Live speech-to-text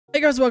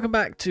Guys, welcome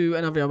back to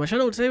another video on my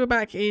channel. Today we're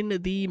back in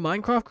the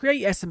Minecraft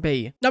Create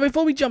SMP. Now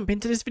before we jump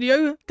into this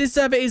video, this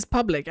server is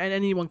public and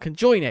anyone can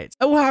join it.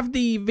 I will have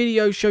the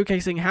video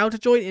showcasing how to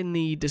join in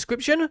the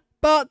description,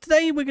 but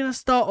today we're going to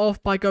start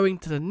off by going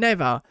to the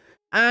Nether.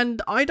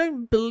 And I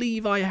don't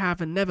believe I have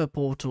a Nether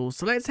portal,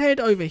 so let's head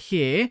over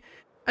here.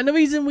 And the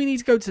reason we need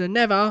to go to the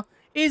Nether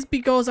is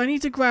because I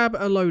need to grab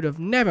a load of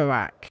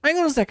netherrack. Hang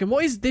on a second,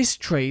 what is this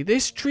tree?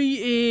 This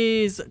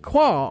tree is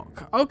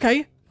quark.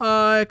 Okay.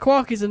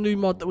 Quark is a new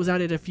mod that was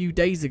added a few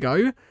days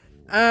ago.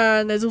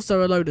 And there's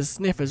also a load of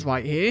sniffers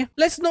right here.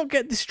 Let's not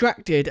get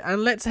distracted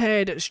and let's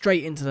head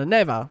straight into the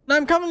Nether. Now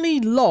I'm currently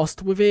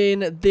lost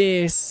within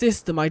this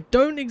system. I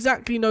don't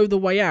exactly know the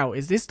way out.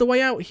 Is this the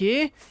way out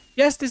here?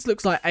 Yes, this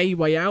looks like a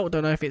way out. I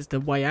don't know if it's the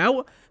way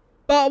out.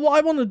 But what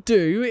I want to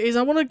do is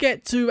I want to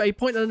get to a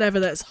point of the Nether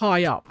that's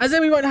high up, as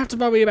then we won't have to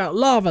worry about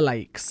lava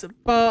lakes.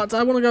 But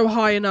I want to go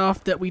high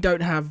enough that we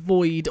don't have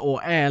void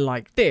or air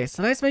like this.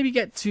 So let's maybe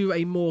get to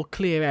a more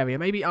clear area,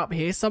 maybe up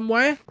here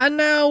somewhere. And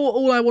now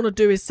all I want to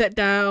do is set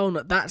down.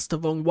 That's the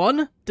wrong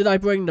one. Did I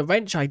bring the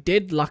wrench? I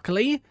did,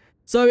 luckily.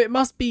 So it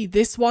must be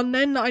this one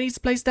then that I need to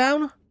place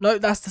down. No,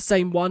 that's the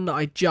same one that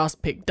I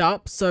just picked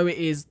up. So it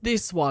is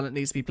this one that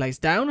needs to be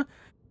placed down.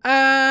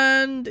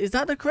 And is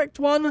that the correct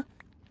one?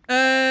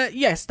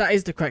 Yes, that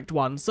is the correct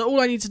one. So all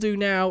I need to do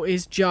now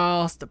is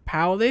just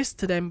power this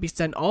to then be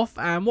sent off.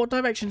 And what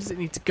direction does it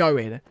need to go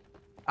in?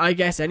 I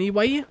guess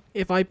anyway.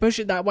 If I push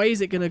it that way, is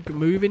it going to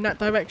move in that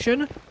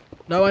direction?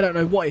 No, I don't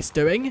know what it's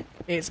doing.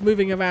 It's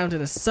moving around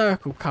in a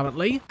circle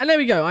currently. And there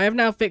we go. I have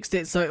now fixed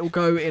it so it will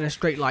go in a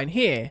straight line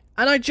here.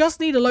 And I just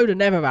need a load of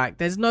netherrack.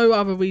 There's no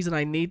other reason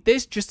I need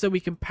this, just so we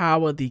can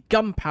power the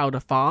gunpowder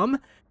farm.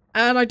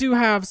 And I do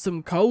have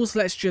some coal, so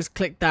let's just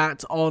click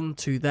that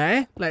onto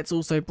there. Let's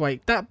also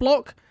break that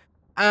block.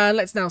 And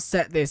let's now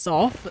set this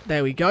off.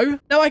 There we go.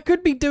 Now, I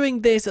could be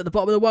doing this at the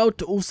bottom of the world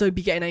to also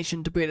be getting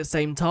ancient debris at the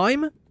same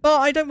time.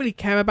 But I don't really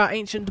care about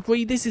ancient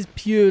debris. This is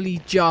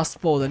purely just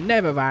for the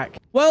netherrack.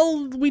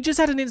 Well, we just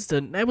had an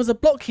incident. There was a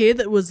block here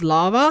that was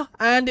lava.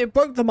 And it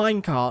broke the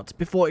minecart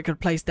before it could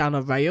place down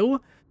a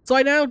rail. So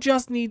I now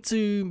just need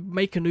to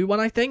make a new one,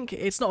 I think.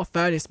 It's not a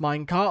furnace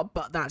minecart,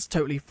 but that's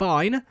totally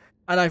fine.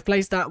 And I've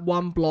placed that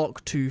one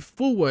block to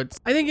forwards.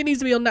 I think it needs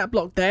to be on that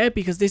block there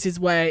because this is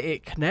where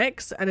it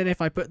connects. And then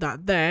if I put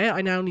that there,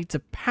 I now need to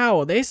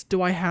power this.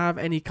 Do I have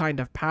any kind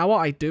of power?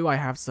 I do. I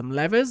have some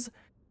levers.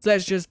 So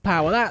let's just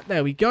power that.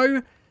 There we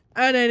go.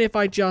 And then if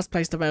I just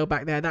place the rail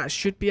back there, that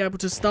should be able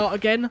to start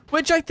again.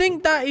 Which I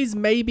think that is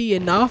maybe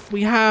enough.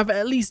 We have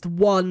at least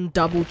one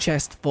double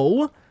chest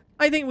full.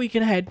 I think we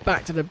can head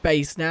back to the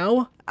base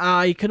now.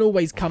 I can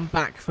always come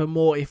back for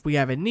more if we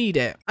ever need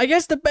it. I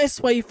guess the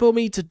best way for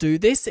me to do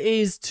this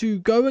is to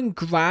go and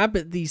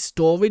grab the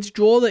storage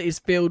drawer that is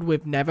filled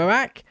with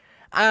netherrack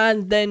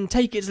and then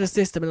take it to the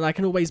system, and I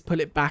can always pull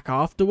it back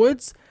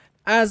afterwards,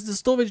 as the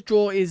storage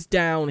drawer is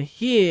down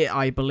here,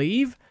 I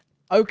believe.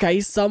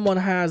 Okay, someone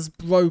has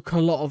broke a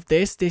lot of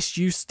this. This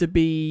used to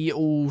be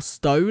all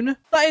stone.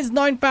 That is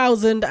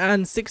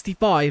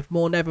 9,065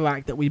 more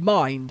netherrack that we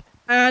mined.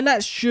 And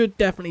that should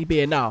definitely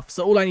be enough.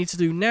 So all I need to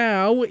do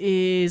now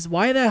is...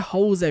 Why are there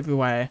holes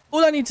everywhere?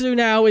 All I need to do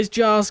now is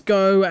just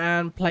go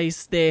and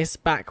place this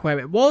back where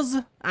it was.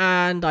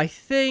 And I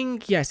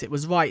think... Yes, it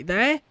was right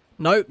there.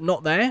 Nope,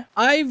 not there.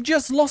 I've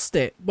just lost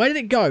it. Where did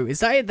it go?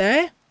 Is that it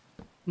there?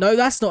 No,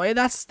 that's not it.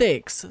 That's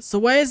sticks. So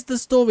where's the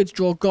storage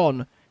drawer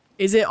gone?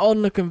 Is it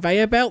on the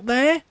conveyor belt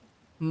there?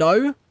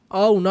 No.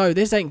 Oh no,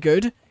 this ain't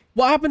good.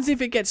 What happens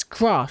if it gets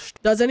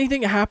crushed? Does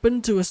anything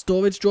happen to a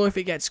storage drawer if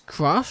it gets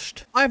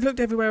crushed? I've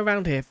looked everywhere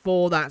around here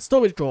for that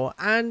storage drawer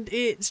and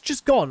it's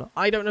just gone.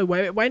 I don't know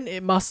where it went.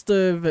 It must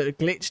have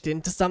glitched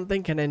into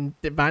something and then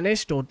it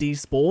vanished or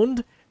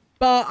despawned.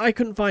 But I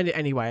couldn't find it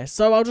anywhere,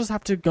 so I'll just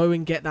have to go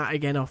and get that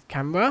again off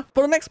camera.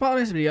 For the next part of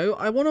this video,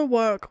 I want to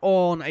work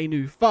on a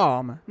new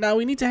farm. Now,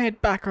 we need to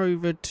head back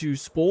over to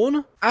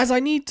spawn, as I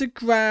need to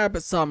grab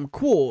some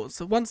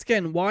quartz. Once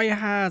again, why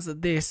has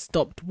this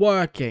stopped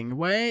working?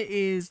 Where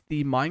is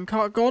the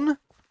minecart gone?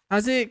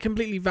 Has it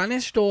completely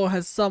vanished, or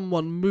has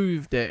someone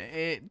moved it?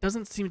 It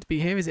doesn't seem to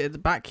be here. Is it at the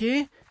back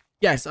here?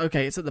 Yes,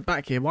 okay, it's at the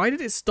back here. Why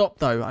did it stop,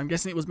 though? I'm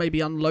guessing it was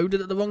maybe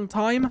unloaded at the wrong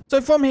time. So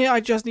from here, I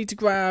just need to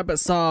grab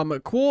some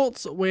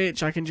quartz,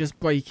 which I can just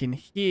break in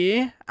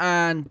here,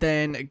 and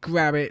then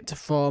grab it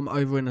from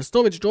over in the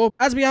storage drawer,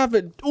 as we have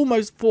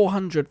almost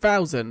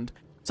 400,000.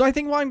 So I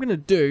think what I'm going to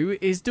do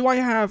is, do I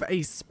have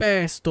a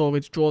spare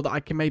storage drawer that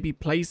I can maybe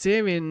place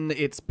here in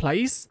its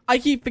place? I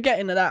keep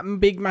forgetting that that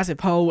big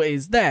massive hole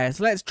is there.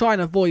 So let's try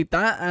and avoid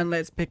that, and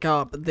let's pick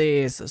up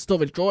this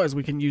storage drawer, as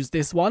we can use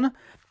this one.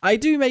 I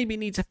do maybe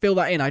need to fill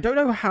that in. I don't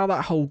know how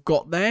that hole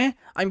got there.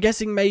 I'm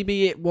guessing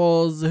maybe it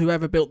was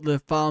whoever built the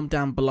farm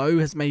down below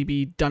has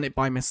maybe done it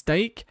by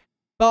mistake.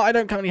 But I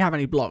don't currently have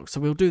any blocks, so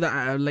we'll do that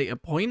at a later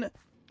point.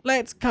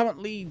 Let's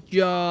currently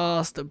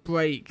just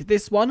break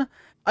this one.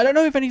 I don't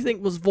know if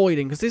anything was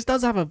voiding, because this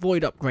does have a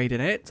void upgrade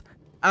in it.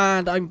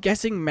 and I'm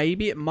guessing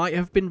maybe it might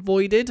have been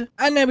voided.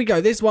 And there we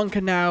go, this one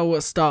can now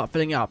start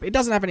filling up. It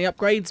doesn't have any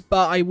upgrades,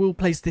 but I will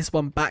place this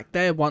one back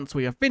there once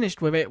we are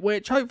finished with it,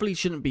 which hopefully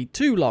shouldn't be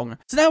too long.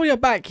 So now we are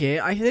back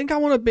here. I think I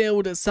want to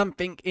build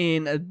something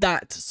in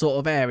that sort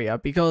of area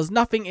because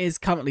nothing is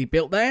currently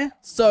built there.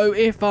 So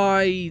if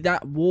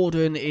that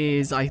warden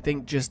is, I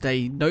think, just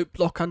a note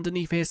block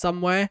underneath here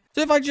somewhere.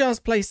 So if I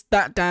just place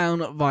that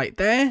down right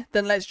there,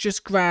 then let's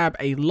just grab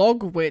a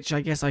log, which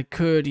I guess I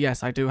could.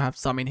 Yes, I do have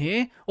some in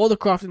here, or the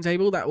crafting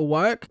table, that will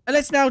work. And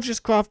let's now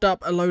just craft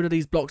up a load of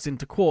these blocks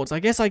into quartz. I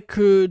guess I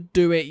could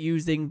do it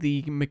using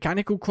the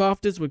mechanical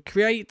crafters with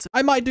Create.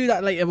 I might do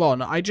that later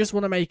on. I just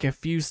want to make a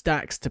few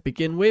stacks to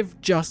begin with,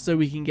 just so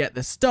we can get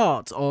the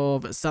start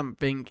of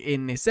something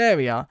in this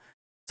area.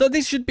 So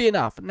this should be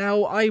enough.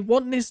 Now, I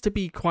want this to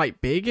be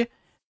quite big,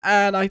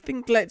 and I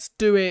think let's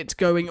do it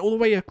going all the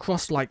way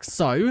across like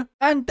so.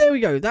 And there we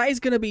go. That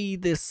is going to be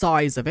the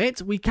size of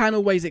it. We can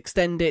always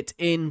extend it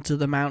into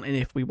the mountain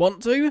if we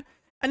want to.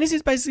 And this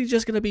is basically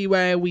just going to be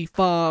where we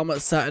farm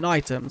certain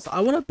items. I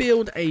want to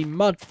build a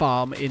mud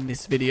farm in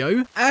this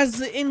video.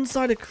 As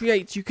inside of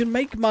Create, you can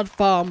make mud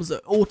farms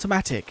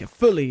automatic,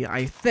 fully,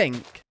 I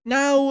think.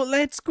 Now,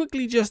 let's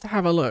quickly just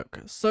have a look.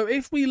 So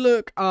if we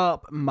look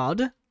up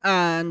mud,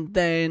 and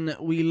then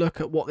we look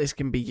at what this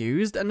can be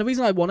used, and the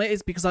reason I want it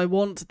is because I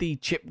want the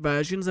chipped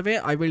versions of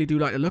it. I really do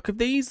like the look of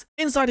these.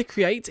 Inside of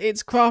Create,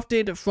 it's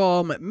crafted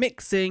from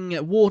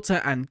mixing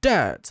water and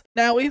dirt.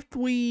 Now if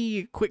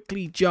we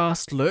quickly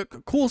just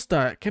look, coarse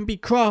dirt can be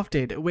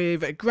crafted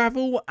with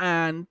gravel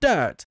and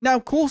dirt. Now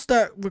coarse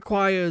dirt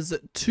requires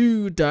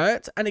 2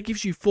 dirt and it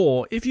gives you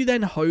 4. If you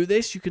then hoe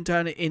this, you can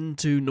turn it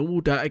into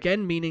normal dirt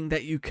again, meaning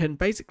that you can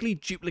basically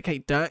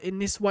duplicate dirt in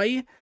this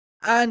way.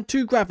 And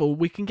 2 gravel,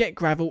 we can get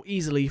gravel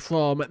easily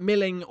from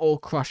milling or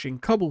crushing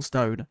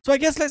cobblestone. So I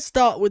guess let's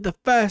start with the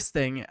first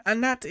thing,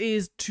 and that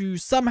is to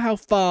somehow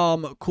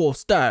farm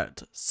coarse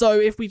dirt. So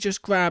if we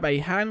just grab a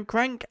hand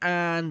crank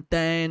and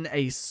then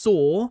a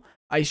saw,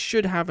 I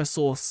should have a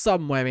saw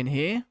somewhere in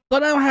here. So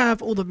I now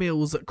have all the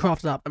mills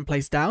crafted up and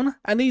placed down,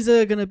 and these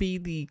are going to be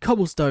the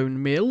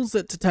cobblestone mills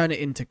to turn it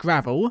into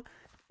gravel.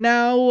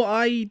 Now,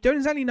 I don't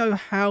exactly know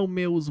how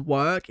mills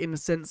work in the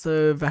sense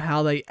of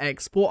how they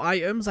export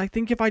items. I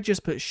think if I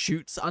just put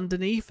chutes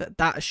underneath,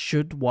 that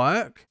should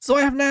work. So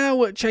I have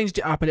now changed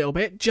it up a little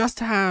bit just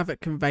to have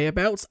conveyor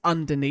belts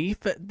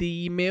underneath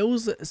the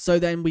mills, so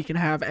then we can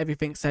have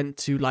everything sent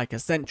to like a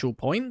central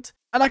point.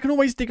 And I can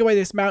always dig away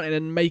this mountain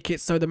and make it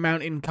so the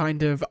mountain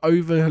kind of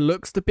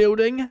overlooks the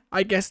building.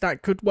 I guess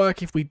that could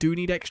work if we do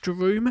need extra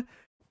room.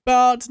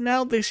 But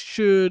now this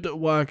should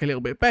work a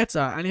little bit better.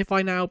 And if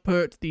I now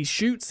put these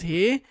chutes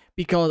here,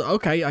 because,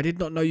 okay, I did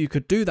not know you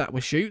could do that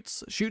with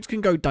chutes. Chutes can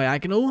go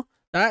diagonal.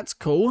 That's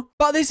cool.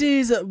 But this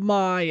is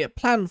my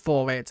plan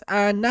for it.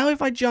 And now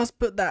if I just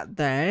put that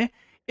there,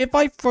 if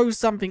I throw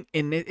something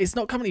in it, it's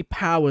not currently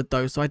powered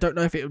though, so I don't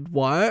know if it would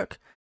work.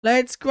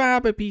 Let's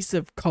grab a piece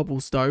of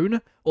cobblestone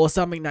or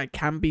something that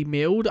can be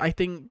milled. I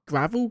think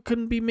gravel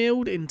can be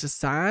milled into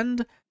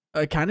sand.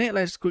 Can it?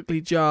 Let's quickly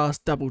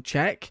just double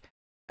check.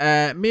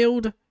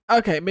 Milled.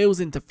 Okay, it mills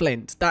into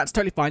flint. That's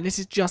totally fine. This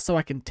is just so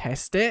I can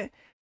test it.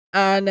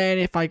 And then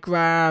if I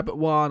grab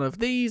one of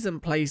these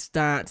and place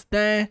that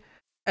there,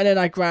 and then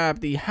I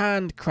grab the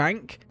hand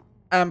crank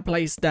and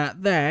place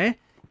that there.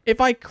 If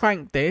I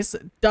crank this,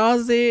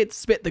 does it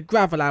split the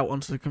gravel out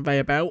onto the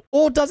conveyor belt,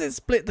 or does it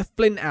split the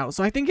flint out?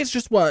 So I think it's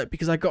just worked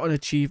because I got an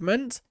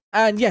achievement.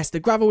 And yes, the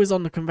gravel is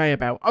on the conveyor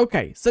belt.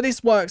 Okay, so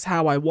this works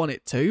how I want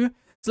it to.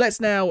 So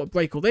let's now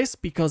break all this,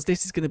 because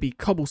this is going to be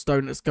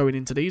cobblestone that's going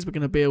into these. We're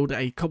going to build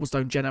a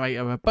cobblestone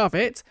generator above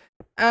it.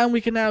 And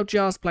we can now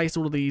just place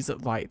all of these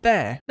right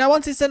there. Now,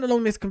 once it's sent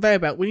along this conveyor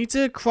belt, we need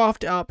to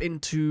craft it up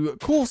into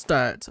coarse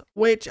dirt,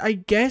 which I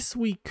guess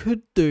we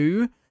could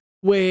do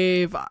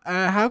with...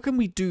 how can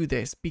we do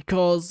this?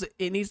 Because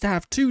it needs to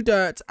have 2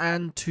 dirt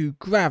and 2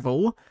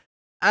 gravel.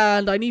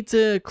 And I need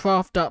to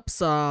craft up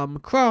some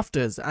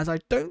crafters, as I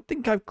don't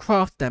think I've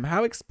crafted them.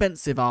 How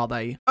expensive are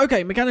they?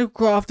 Okay, mechanical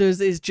crafters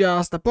is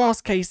just a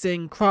brass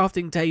casing,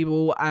 crafting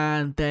table,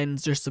 and then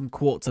just some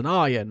quartz and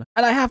iron.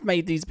 And I have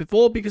made these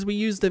before because we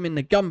used them in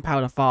the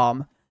gunpowder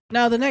farm.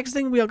 Now, the next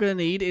thing we are going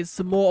to need is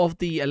some more of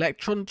the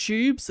electron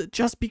tubes,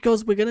 just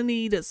because we're going to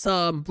need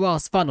some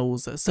brass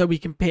funnels so we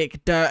can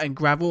pick dirt and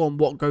gravel on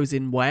what goes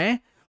in where.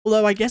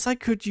 Although I guess I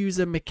could use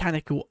a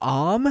mechanical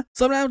arm.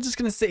 So I'm now just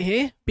going to sit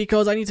here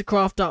because I need to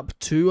craft up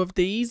 2 of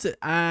these,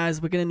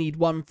 as we're going to need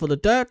one for the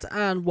dirt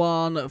and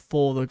one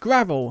for the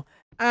gravel.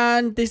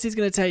 And this is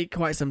going to take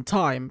quite some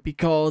time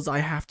because I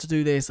have to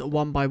do this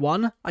one by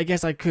one. I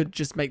guess I could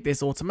just make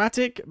this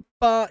automatic,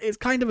 but it's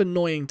kind of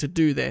annoying to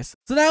do this.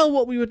 So now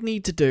what we would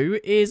need to do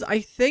is I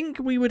think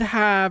we would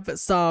have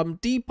some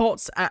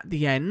depots at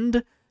the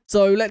end,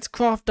 So let's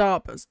craft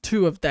up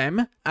 2 of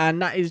them, and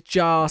that is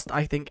just,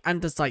 I think,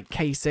 andesite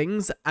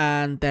casings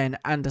and then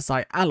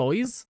andesite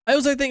alloys. I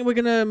also think we're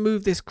going to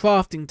move this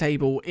crafting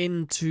table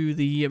into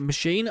the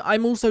machine.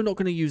 I'm also not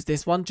going to use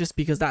this one just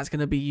because that's going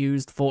to be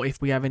used for if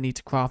we ever need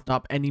to craft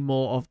up any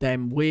more of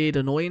them weird,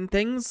 annoying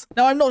things.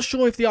 Now, I'm not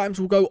sure if the items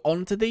will go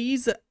onto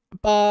these,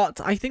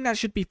 but I think that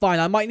should be fine.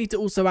 I might need to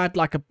also add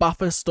like a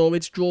buffer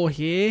storage drawer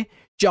here,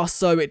 just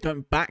so it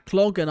don't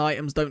backlog and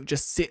items don't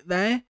just sit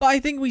there. But I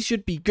think we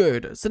should be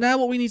good. So now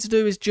what we need to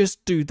do is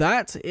just do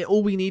that.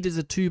 All we need is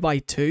a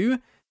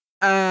 2x2.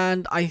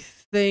 And I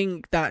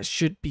think that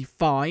should be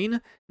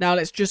fine. Now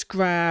let's just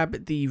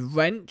grab the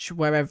wrench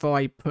wherever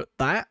I put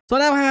that. So I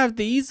now have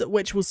these,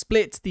 which will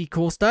split the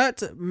coarse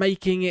dirt,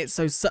 making it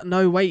so...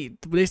 No,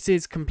 wait, this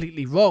is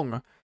completely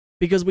wrong,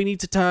 because we need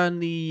to turn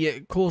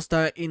the coarse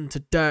dirt into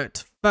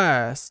dirt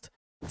first.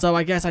 So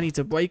I guess I need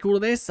to break all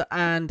of this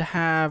and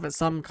have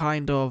some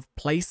kind of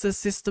placer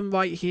system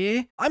right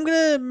here. I'm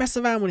going to mess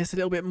around with this a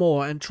little bit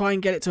more and try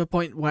and get it to a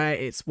point where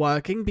it's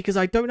working, because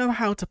I don't know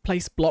how to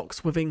place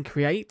blocks within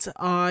Create.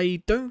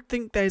 I don't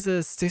think there's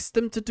a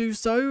system to do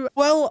so.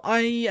 Well,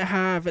 I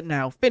have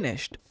now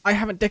finished. I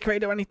haven't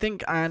decorated or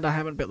anything, and I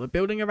haven't built a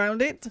building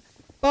around it,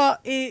 but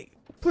it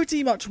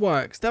pretty much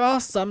works. There are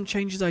some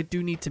changes I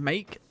do need to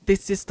make.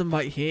 This system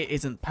right here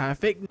isn't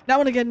perfect. Now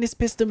and again, this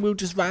piston will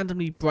just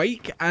randomly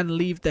break and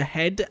leave the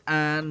head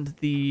and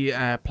the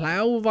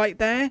plow right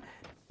there.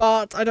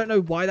 But I don't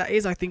know why that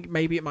is. I think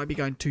maybe it might be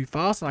going too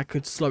fast and I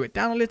could slow it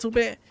down a little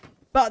bit.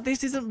 But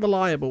this isn't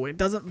reliable. It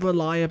doesn't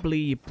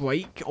reliably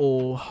break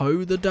or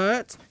hoe the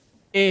dirt.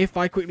 If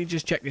I quickly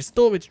just check this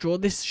storage drawer,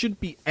 this should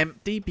be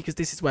empty because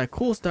this is where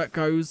coarse dirt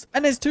goes.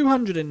 And there's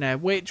 200 in there,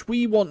 which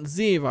we want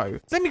 0.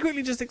 So let me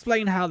quickly just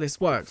explain how this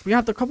works. We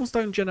have the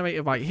cobblestone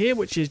generator right here,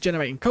 which is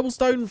generating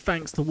cobblestone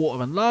thanks to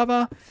water and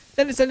lava.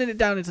 Then it's sending it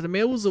down into the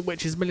mills,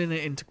 which is milling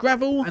it into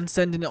gravel and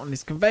sending it on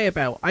this conveyor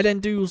belt. I then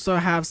do also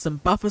have some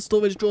buffer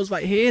storage drawers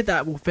right here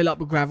that will fill up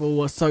with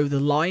gravel so the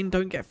line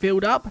don't get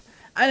filled up.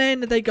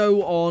 And then they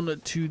go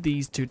on to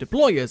these 2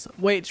 deployers,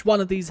 which one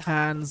of these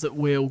hands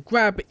will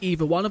grab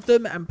either one of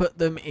them and put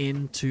them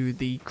into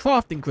the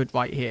crafting grid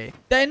right here.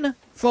 Then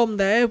from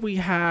there we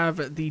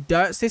have the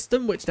dirt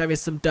system, which there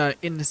is some dirt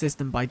in the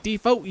system by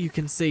default. You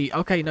can see,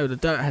 okay, no, the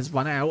dirt has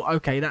run out.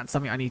 Okay, that's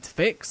something I need to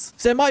fix.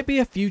 So there might be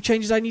a few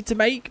changes I need to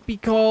make,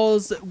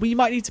 because we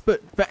might need to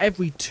put, for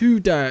every 2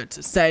 dirt,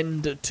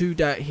 send 2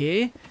 dirt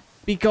here.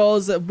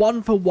 Because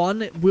 1 for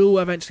 1 will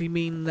eventually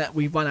mean that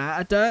we run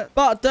out of dirt.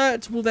 But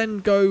dirt will then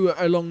go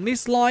along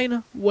this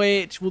line,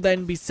 which will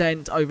then be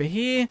sent over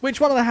here, which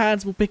one of the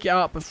hands will pick it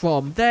up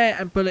from there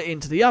and put it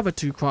into the other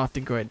 2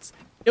 crafting grids.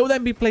 It will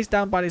then be placed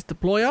down by this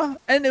deployer,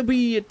 and it'll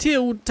be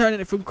tilled, turning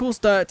it from coarse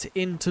dirt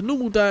into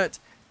normal dirt,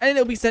 and then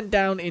it'll be sent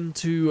down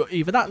into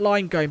either that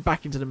line going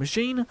back into the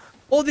machine,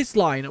 or this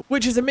line,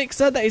 which is a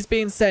mixer that is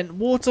being sent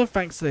water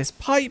thanks to this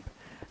pipe.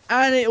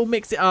 And it will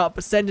mix it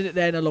up, sending it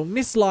then along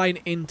this line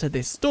into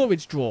this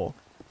storage drawer.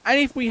 And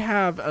if we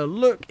have a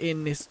look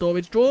in this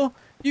storage drawer,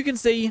 you can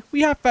see we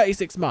have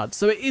 36 mud,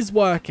 so it is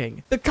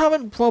working. The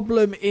current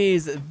problem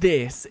is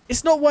this.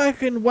 It's not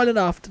working well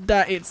enough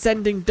that it's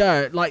sending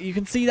dirt. Like, you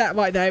can see that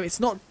right there. It's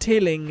not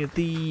tilling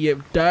the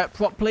dirt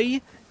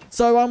properly.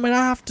 So I'm going to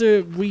have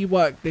to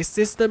rework this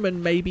system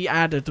and maybe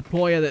add a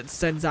deployer that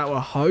sends out a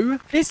hoe.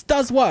 This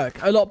does work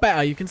a lot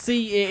better. You can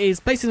see it is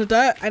placing the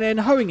dirt and then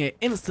hoeing it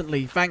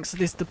instantly thanks to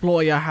this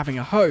deployer having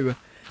a hoe.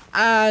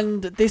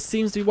 And this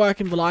seems to be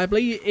working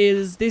reliably.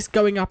 Is this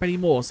going up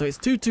anymore? So it's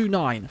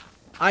 229.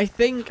 I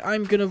think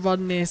I'm going to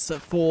run this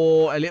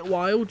for a little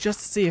while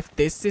just to see if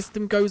this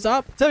system goes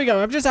up. So there we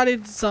go. I've just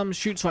added some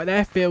chutes right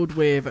there filled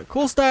with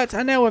coarse dirt,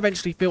 and they'll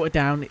eventually filter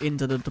down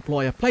into the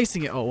deployer,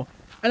 placing it all.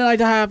 And then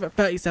I'd have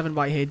 37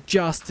 right here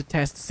just to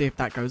test to see if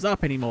that goes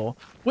up anymore,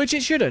 which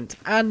it shouldn't.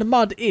 And the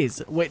mud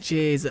is, which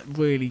is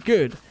really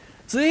good.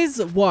 So this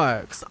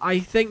works. I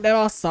think there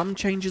are some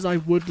changes I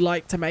would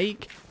like to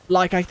make.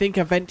 Like, I think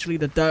eventually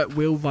the dirt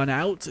will run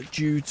out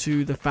due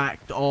to the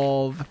fact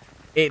of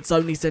it's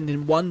only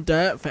sending 1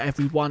 dirt for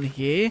every 1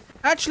 here.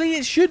 Actually,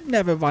 it should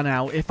never run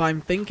out if I'm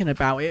thinking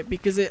about it,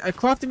 because a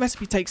crafting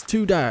recipe takes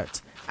 2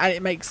 dirt. And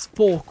it makes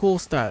 4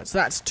 coarse dirt. So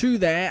that's 2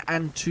 there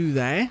and 2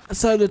 there.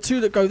 So the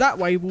 2 that go that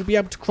way will be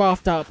able to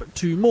craft up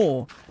 2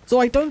 more. So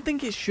I don't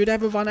think it should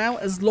ever run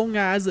out as long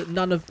as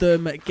none of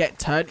them get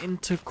turned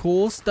into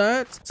coarse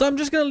dirt. So I'm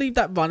just going to leave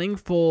that running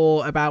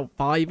for about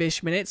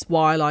 5-ish minutes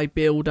while I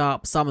build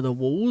up some of the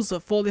walls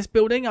for this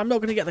building. I'm not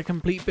going to get the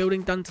complete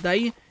building done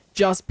today,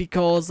 just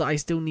because I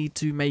still need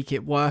to make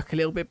it work a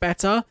little bit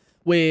better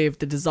with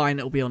the design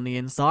that will be on the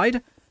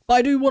inside. But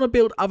I do want to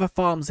build other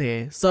farms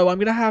here, so I'm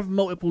going to have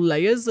multiple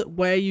layers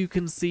where you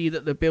can see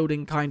that the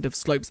building kind of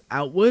slopes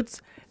outwards.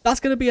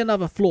 That's going to be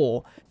another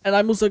floor, and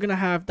I'm also going to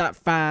have that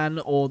fan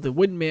or the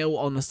windmill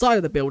on the side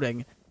of the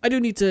building. I do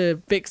need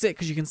to fix it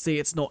because you can see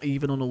it's not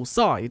even on all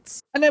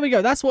sides. And there we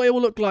go, that's what it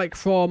will look like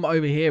from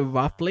over here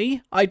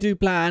roughly. I do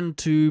plan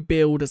to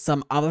build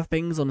some other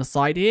things on the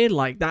side here,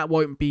 like that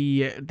won't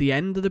be the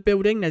end of the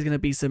building. There's going to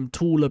be some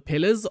taller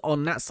pillars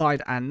on that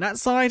side and that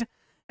side.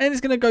 And it's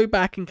going to go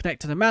back and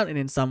connect to the mountain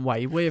in some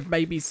way with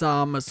maybe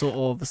some sort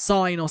of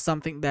sign or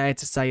something there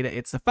to say that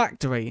it's a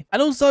factory.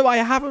 And also, I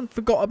haven't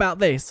forgot about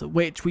this,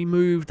 which we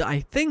moved, I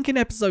think in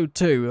episode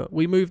 2.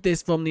 We moved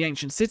this from the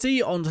ancient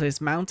city onto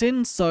this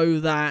mountain so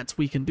that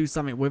we can do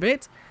something with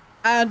it.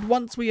 And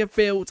once we have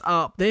built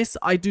up this,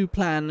 I do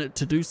plan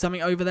to do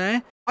something over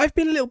there. I've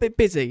been a little bit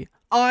busy.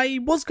 I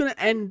was going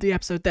to end the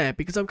episode there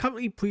because I'm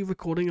currently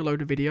pre-recording a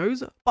load of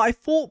videos, but I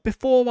thought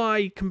before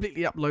I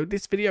completely upload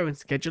this video and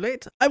schedule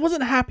it, I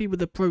wasn't happy with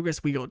the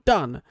progress we got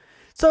done.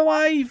 So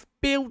I've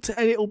built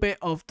a little bit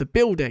of the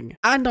building,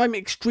 and I'm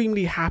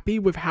extremely happy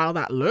with how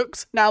that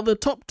looks. Now, the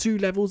top 2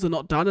 levels are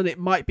not done, and it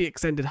might be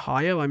extended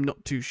higher, I'm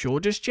not too sure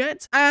just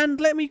yet.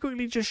 And let me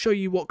quickly just show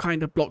you what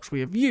kind of blocks we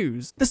have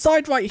used. The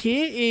side right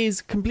here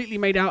is completely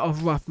made out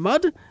of rough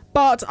mud,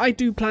 but I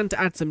do plan to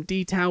add some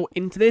detail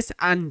into this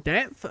and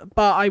depth,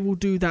 but I will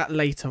do that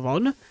later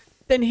on.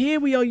 Then here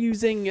we are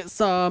using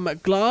some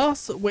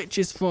glass, which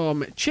is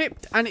from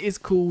Chipped, and it is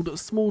called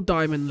small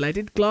diamond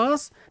leaded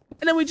glass.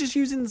 And then we're just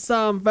using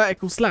some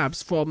vertical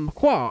slabs from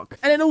Quark.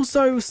 And then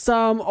also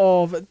some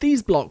of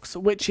these blocks,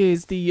 which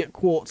is the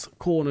quartz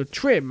corner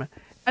trim.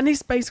 And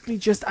this basically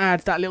just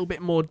adds that little bit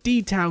more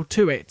detail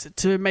to it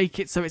to make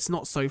it so it's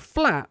not so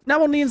flat.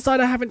 Now on the inside,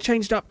 I haven't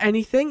changed up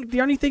anything. The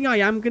only thing I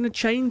am going to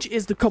change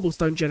is the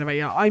cobblestone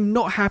generator. I'm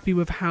not happy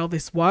with how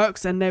this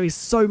works, and there is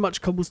so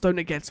much cobblestone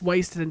that gets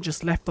wasted and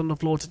just left on the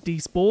floor to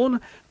despawn,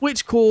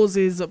 which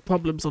causes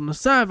problems on the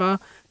server,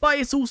 but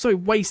it's also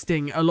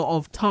wasting a lot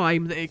of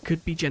time that it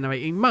could be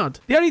generating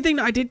mud. The only thing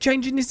that I did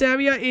change in this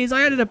area is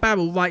I added a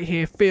barrel right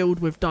here filled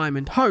with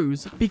diamond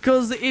hose,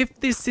 because if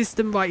this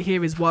system right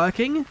here is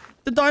working,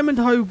 the diamond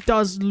hoe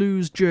does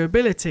lose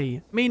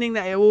durability, meaning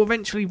that it will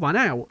eventually run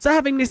out. So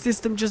having this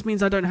system just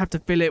means I don't have to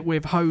fill it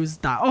with hose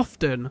that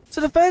often.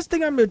 So the first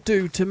thing I'm going to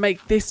do to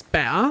make this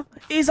better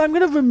is I'm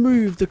going to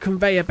remove the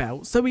conveyor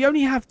belt. So we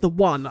only have the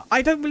one.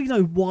 I don't really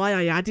know why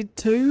I added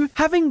 2.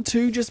 Having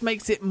 2 just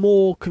makes it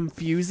more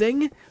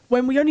confusing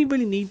when we only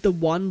really need the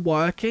one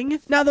working.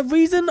 Now, the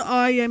reason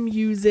I am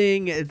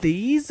using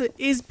these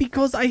is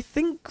because I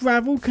think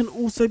gravel can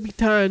also be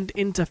turned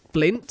into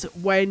flint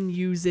when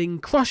using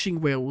crushing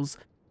wheels.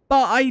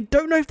 But I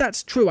don't know if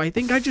that's true. I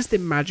think I just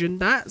imagined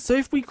that. So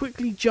if we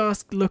quickly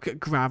just look at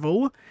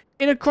gravel,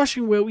 in a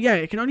crushing wheel, yeah,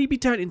 it can only be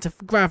turned into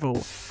gravel.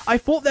 I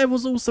thought there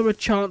was also a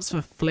chance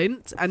for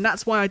flint, and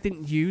that's why I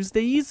didn't use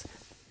these.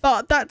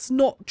 But that's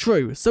not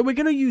true, so we're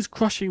going to use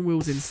crushing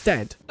wheels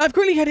instead. I've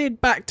quickly headed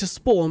back to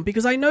spawn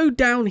because I know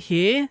down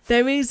here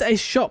there is a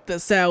shop that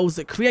sells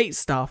Create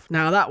stuff.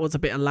 Now that was a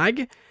bit of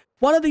lag.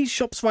 One of these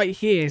shops right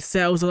here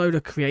sells a load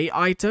of Create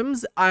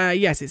items.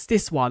 Yes, it's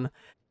this one.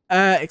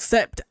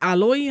 Except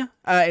alloy.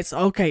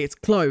 It's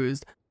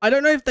closed. I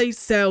don't know if they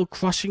sell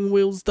crushing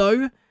wheels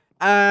though.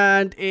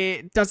 And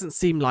it doesn't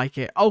seem like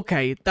it.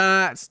 Okay,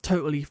 that's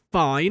totally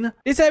fine.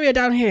 This area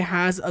down here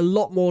has a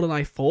lot more than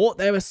I thought.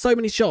 There are so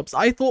many shops.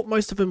 I thought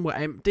most of them were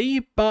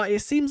empty, but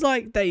it seems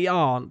like they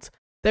aren't.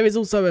 There is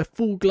also a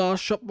full glass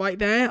shop right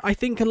there. I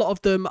think a lot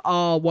of them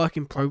are work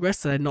in progress,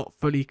 so they're not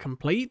fully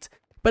complete.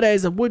 But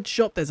there's a wood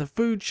shop, there's a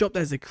food shop,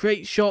 there's a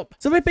Create shop.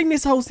 So ripping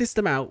this whole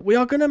system out, we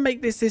are going to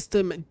make this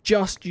system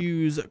just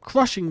use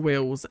crushing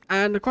wheels.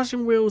 And the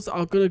crushing wheels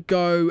are going to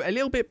go a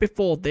little bit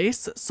before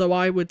this. So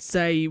I would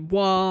say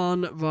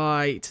 1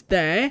 right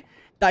there.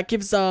 That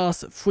gives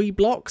us 3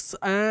 blocks.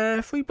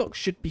 3 blocks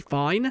should be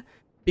fine,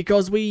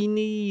 because we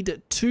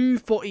need 2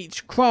 for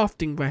each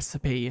crafting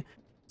recipe.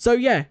 So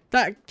yeah,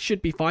 that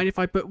should be fine if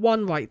I put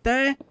 1 right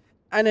there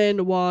and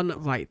then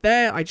 1 right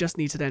there. I just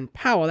need to then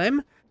power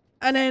them.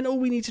 And then all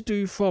we need to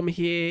do from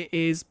here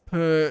is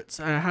put,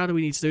 how do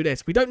we need to do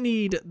this? We don't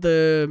need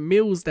the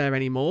mills there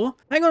anymore.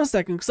 Hang on a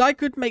second, because I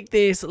could make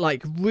this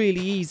like really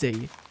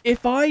easy.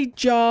 If I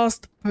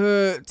just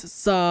put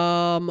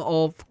some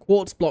of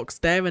quartz blocks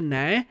there and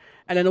there,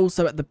 and then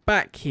also at the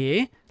back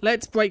here,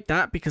 let's break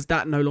that because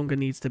that no longer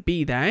needs to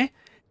be there.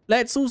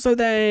 Let's also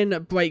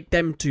then break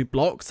them 2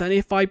 blocks. And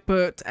if I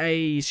put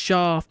a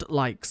shaft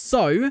like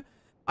so,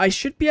 I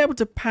should be able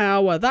to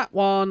power that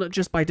one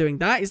just by doing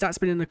that. Is that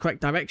spinning in the correct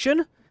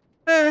direction?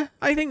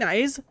 I think that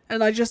is.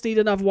 And I just need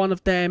another one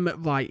of them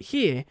right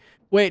here,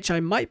 which I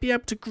might be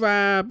able to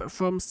grab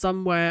from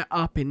somewhere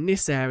up in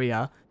this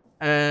area.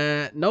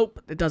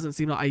 Nope, it doesn't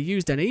seem like I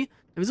used any.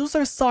 There was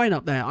also a sign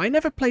up there. I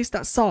never placed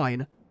that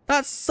sign.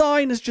 That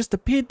sign has just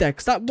appeared there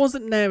because that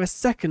wasn't there a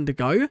second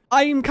ago.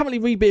 I am currently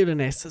rebuilding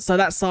this, so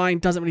that sign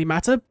doesn't really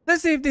matter.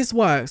 Let's see if this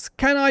works.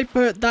 Can I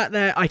put that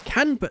there? I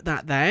can put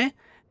that there.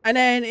 And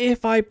then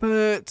if I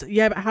put...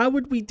 Yeah, but how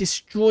would we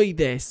destroy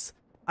this?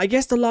 I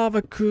guess the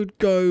lava could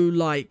go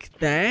like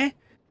there,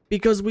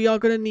 because we are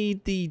going to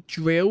need the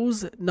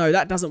drills. No,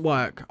 that doesn't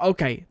work.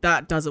 Okay,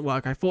 that doesn't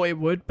work. I thought it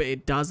would, but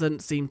it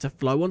doesn't seem to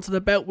flow onto the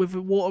belt with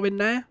the water in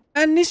there.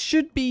 And this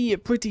should be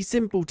pretty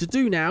simple to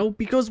do now,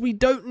 because we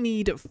don't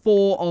need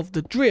 4 of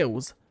the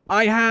drills.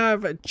 I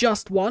have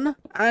just 1,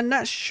 and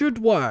that should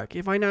work.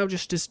 If I now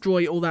just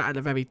destroy all that at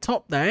the very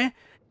top there,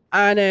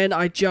 and then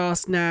I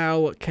just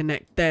now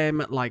connect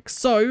them like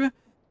so,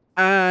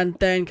 And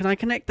then can I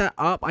connect that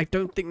up? I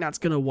don't think that's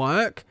going to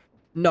work.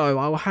 No,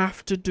 I'll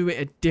have to do it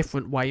a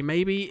different way.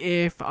 Maybe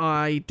if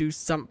I do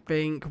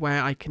something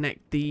where I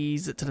connect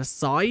these to the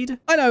side.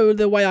 I know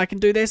the way I can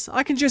do this.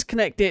 I can just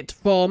connect it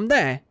from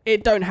there.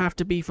 It don't have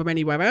to be from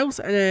anywhere else.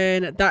 And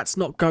then that's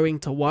not going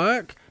to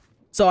work.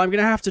 So I'm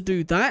going to have to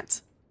do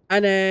that.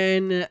 And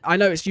then I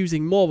know it's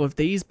using more of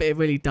these, but it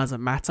really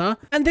doesn't matter.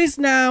 And this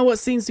now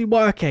seems to be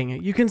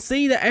working. You can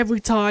see that every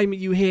time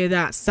you hear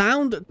that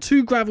sound,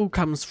 2 gravel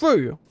comes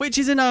through, which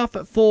is enough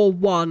for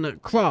 1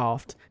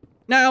 craft.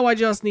 Now I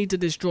just need to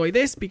destroy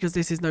this because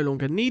this is no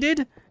longer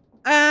needed.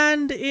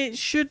 And it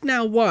should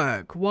now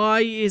work.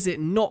 Why is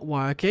it not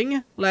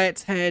working?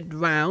 Let's head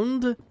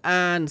round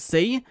and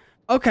see.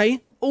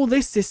 Okay, all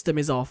this system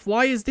is off.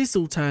 Why is this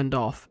all turned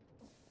off?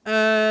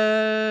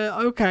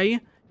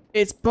 Okay.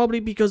 It's probably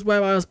because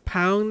where I was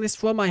powering this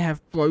from I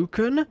have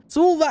broken.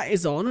 So all that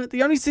is on.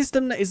 The only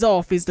system that is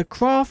off is the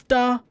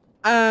crafter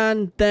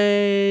and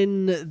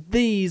then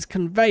these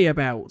conveyor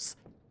belts.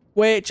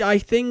 Which I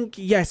think,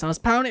 yes, I was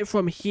powering it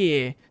from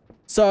here.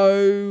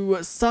 So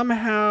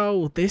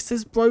somehow this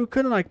is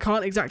broken and I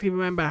can't exactly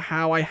remember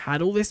how I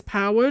had all this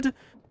powered.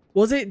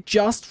 Was it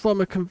just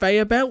from a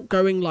conveyor belt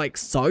going like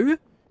so?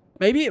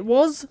 Maybe it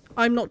was?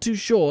 I'm not too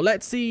sure.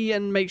 Let's see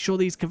and make sure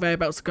these conveyor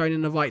belts are going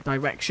in the right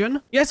direction.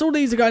 Yes, all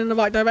these are going in the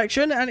right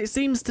direction, and it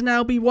seems to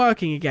now be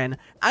working again.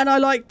 And I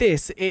like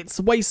this. It's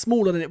way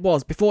smaller than it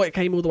was before it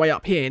came all the way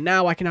up here.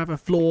 Now I can have a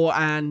floor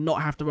and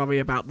not have to worry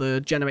about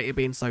the generator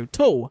being so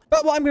tall.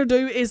 But what I'm going to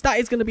do is that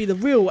is going to be the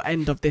real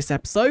end of this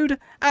episode,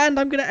 and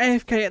I'm going to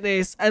AFK at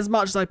this as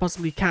much as I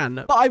possibly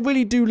can. But I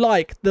really do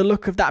like the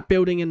look of that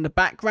building in the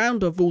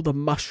background of all the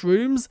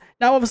mushrooms.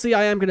 Now, obviously,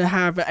 I am going to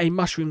have a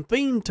mushroom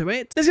theme to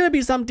it. There's going to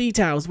be some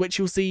details which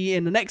you'll see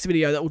in the next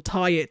video that will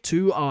tie it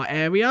to our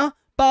area,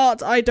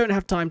 but I don't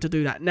have time to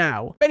do that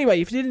now. But anyway,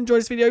 if you did enjoy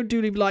this video,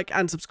 do leave a like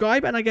and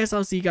subscribe, and I guess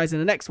I'll see you guys in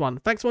the next one.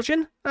 Thanks for watching,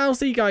 and I'll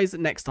see you guys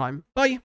next time. Bye!